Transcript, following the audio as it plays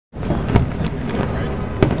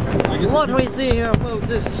What we see here, folks,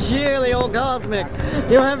 is sheerly orgasmic.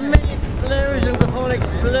 You have many explosions upon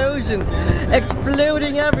explosions,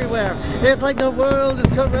 exploding everywhere. It's like the world is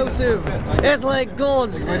corrosive. It's like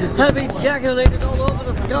gods have ejaculated all over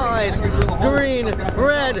the skies. Green,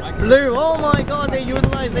 red, blue. Oh my god, they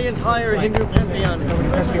utilize the entire Hindu pantheon.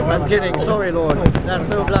 I'm kidding, sorry Lord. That's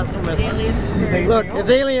so blasphemous. Look, it's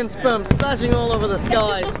alien sperm splashing all over the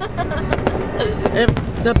skies. If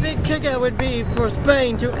the big kicker would be for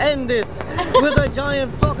Spain to end this with a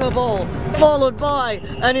giant soccer ball, followed by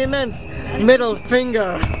an immense middle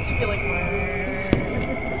finger.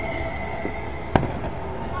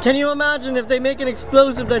 Can you imagine if they make an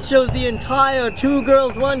explosive that shows the entire 2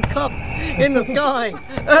 girls 1 cup in the sky?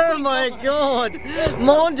 Oh my god!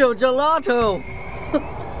 Mondo gelato!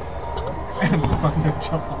 Mondo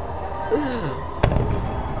gelato.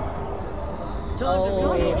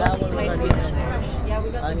 Oh, that one was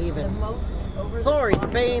uneven. Sorry,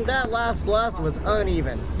 Spain, that last blast was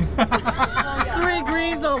uneven. 3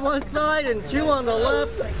 greens on one side and 2 on the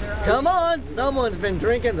left. Come on, someone's been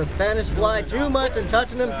drinking the Spanish fly too much and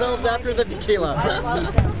touching themselves after the tequila.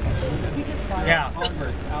 Yeah.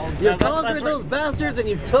 You conquered those bastards and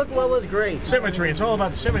you took what was great. Symmetry, it's all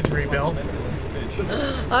about symmetry, Bill.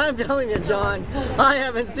 I'm telling you, John, I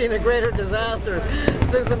haven't seen a greater disaster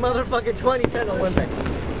since the motherfucking 2010 Olympics.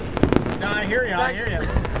 No, I hear you, I hear you.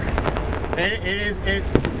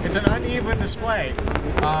 It's an uneven display.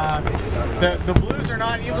 The blues are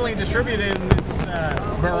not evenly distributed in this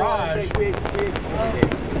barrage.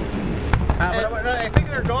 But I think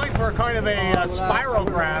they're going for kind of a spiral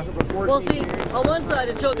graph. Well, see, on one side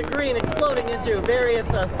it showed the green exploding into various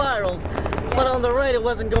spirals, but on the right it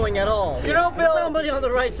wasn't going at all. You know, Bill, somebody on the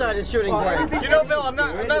right side is shooting blanks. You know, Bill, I'm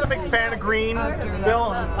not a big fan of green.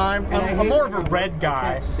 Bill, I'm more of a red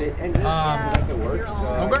guy. I'm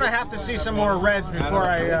going to have to see some more reds before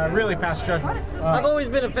I really pass judgment. I've always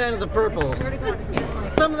been a fan of the purples.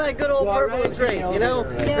 Some of that good old purple is great, you know?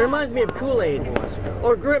 It reminds me of Kool-Aid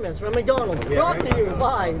or Grimace from McDonald's. Brought to you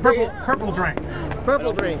by Purple drink.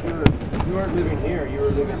 Purple drink. You weren't living here, you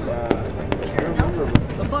were living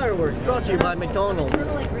The fireworks brought to you by McDonald's.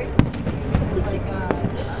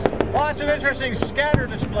 Well, it's an interesting scatter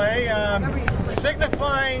display,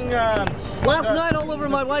 signifying last night all over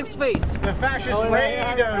my wife's face. The fascist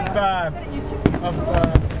raid of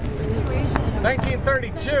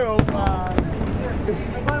 1932.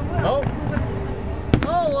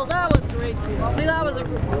 Oh, well, that was great. See, that was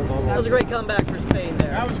a great comeback for Spain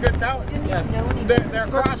there. That was good. Yes. Their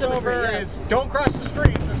crossover is don't cross the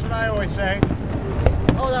street. That's what I always say.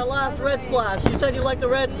 Oh, that last red splash. You said you liked the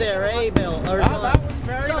reds there, eh, Bill? That was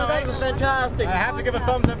very nice. That was fantastic. I have to give a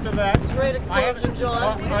thumbs up to that. Great explosion,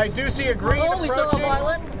 John. I do see a green approaching. We saw a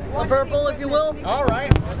violet, a purple, if you will. All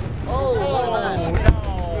right. Oh, look at that.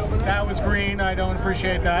 No, that was green. I don't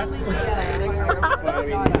appreciate that.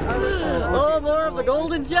 Oh, more of the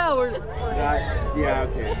golden showers. Yeah,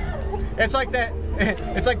 okay. It's like that.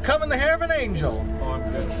 It's like coming the hair of an angel.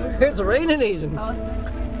 It's raining Asians.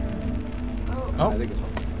 Oh.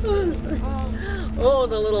 Oh,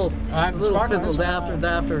 the little fizzles nice. after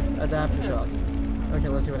aftershock. Okay,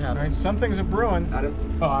 let's see what happens. All right, some things are brewing.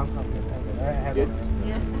 Oh, I'm good.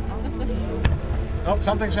 Oh,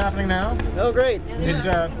 something's happening now. Oh, great. It's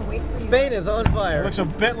Spain is on fire. Looks a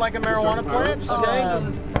bit like a marijuana plant.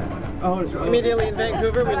 Okay. Immediately in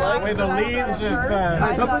Vancouver, we like. Way the leaves of.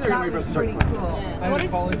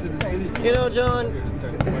 You know, John,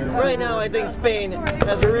 right now I think Spain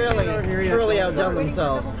has really, truly outdone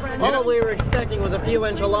themselves. All we were expecting was a few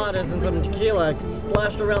enchiladas and some tequila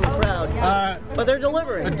splashed around the crowd. But they're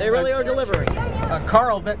delivering. They really are delivering.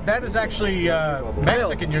 Carl, that is actually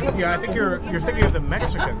Mexican. I think you're thinking of the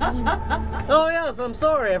Mexicans. Oh yes, I'm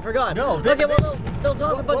sorry, I forgot. No. Okay, well they'll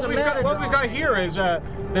toss a bunch of matadors. What we've got here is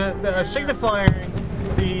signifying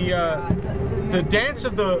the dance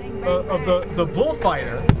of the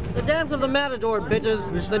bullfighter. The dance of the matador, bitches.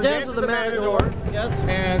 This is the dance of the matador. Yes.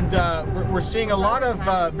 And we're seeing a lot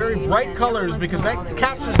of very bright colors because that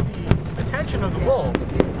captures the attention of the bull.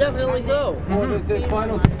 Definitely so. The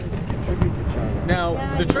final. Now,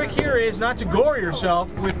 the trick here is not to gore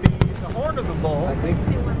yourself with the horn of the bull.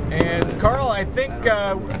 And Carl, I think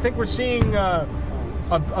we're seeing a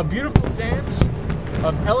beautiful dance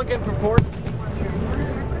of elegant proportions.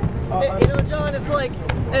 You know, John,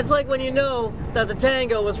 it's like when you know that the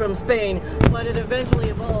tango was from Spain, but it eventually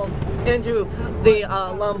evolved into the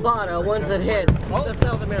lambada once it hit the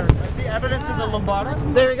South America. I see evidence of the lambada.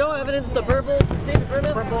 There you go, evidence. The purple. See the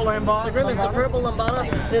grimace? Purple lambada. The grimace, the purple lambada.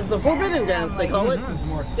 It's the forbidden dance, they call it. This is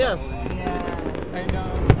more yes. And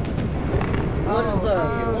What is the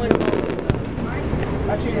point of all this?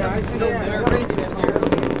 Actually, Yeah, I still There's craziness here.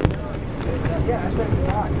 Yeah, I said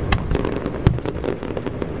why.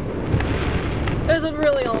 Isn't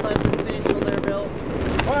really all that sensational there, Bill.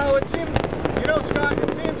 Well, it seems, you know, Scott,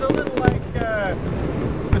 it seems a little like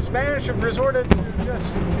the Spanish have resorted to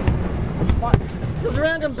just Just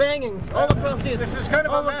random bangings all across the This is kind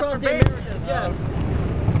of all a across the masturbation Americas, yes.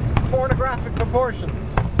 pornographic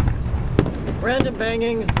proportions. Random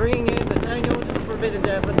bangings, bringing in the tango into the forbidden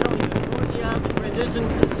dance. I'm telling you, it's an orgiastic rendition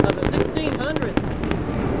of the 1600s.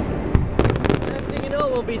 Next thing you know,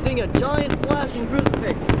 we'll be seeing a giant flashing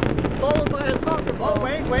crucifix, followed by a soccer ball. Oh,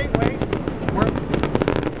 wait.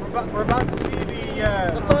 We're about to see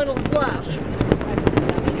The final splash.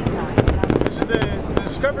 this is the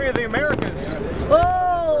discovery of the Americas.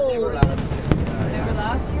 Oh! They were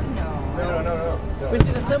last year? No. We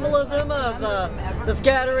see the symbolism of the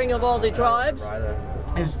scattering of all the tribes,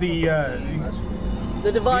 Is the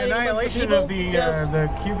the dividing amongst annihilation the of the people. Yes. the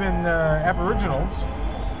Cuban Aboriginals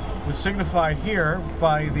was signified here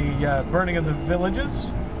by the burning of the villages.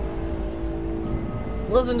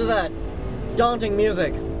 Listen to that daunting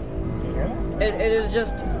music. It is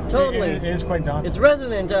just totally. It is quite daunting. It's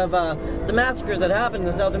resonant of the massacres that happened in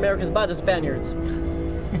the South Americas by the Spaniards.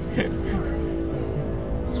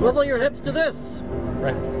 Swivel your hips to this.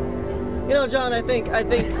 Right. You know, John, I think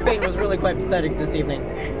Spain was really quite pathetic this evening.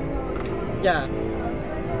 Yeah.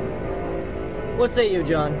 What say you,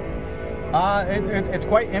 John? It's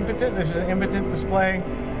quite impotent. This is an impotent display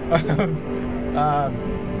of.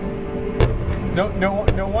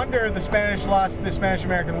 No wonder the Spanish lost the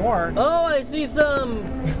Spanish-American War. Oh, I see some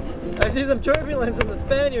turbulence in the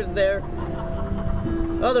Spaniards there.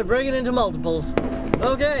 Oh, they're bringing into multiples.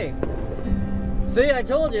 Okay. See, I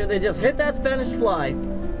told you, they just hit that Spanish fly.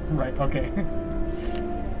 Right. Okay.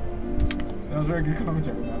 That was very good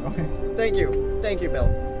commentary. Okay. Thank you, Bill.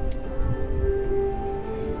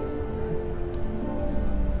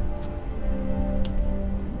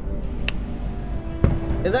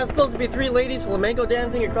 Is that supposed to be three ladies flamenco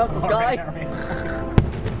dancing across the sky?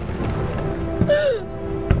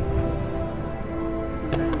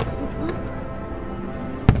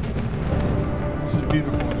 This is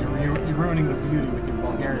beautiful. You're ruining the beauty with your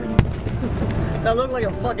vulgarity. That looked like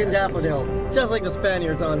a fucking daffodil, just like the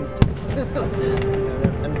Spaniards on.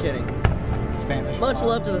 I'm kidding. Spanish. Much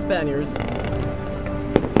love to the Spaniards.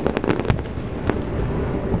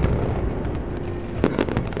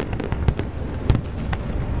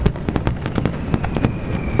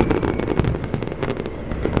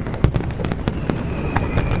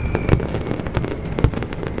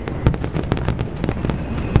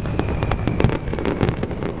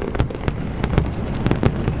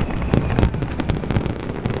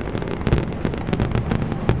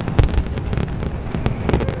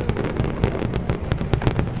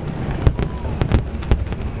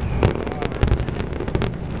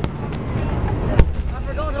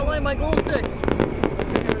 My glow sticks. So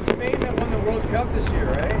it was Spain that won the World Cup this year,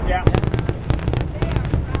 right? Yeah.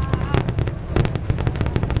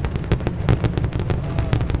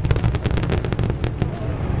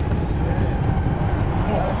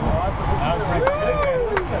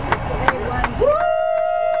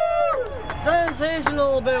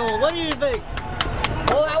 Sensational, Bill. What do you think?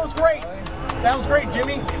 Oh, that was great. That was great,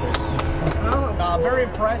 Jimmy. Very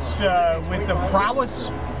impressed with the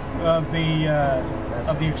prowess of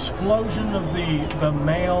the explosion of the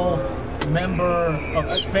male member of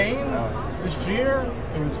Spain this year.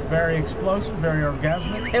 It was very explosive, very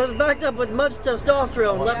orgasmic. It was backed up with much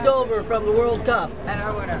testosterone left over from the World Cup.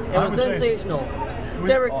 It was sensational.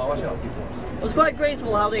 Derek, it was quite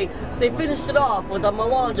graceful how they finished it off with a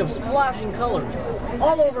melange of splashing colors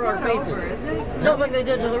all over our faces, just like they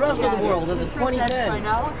did to the rest of the world in the 2010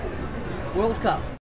 World Cup.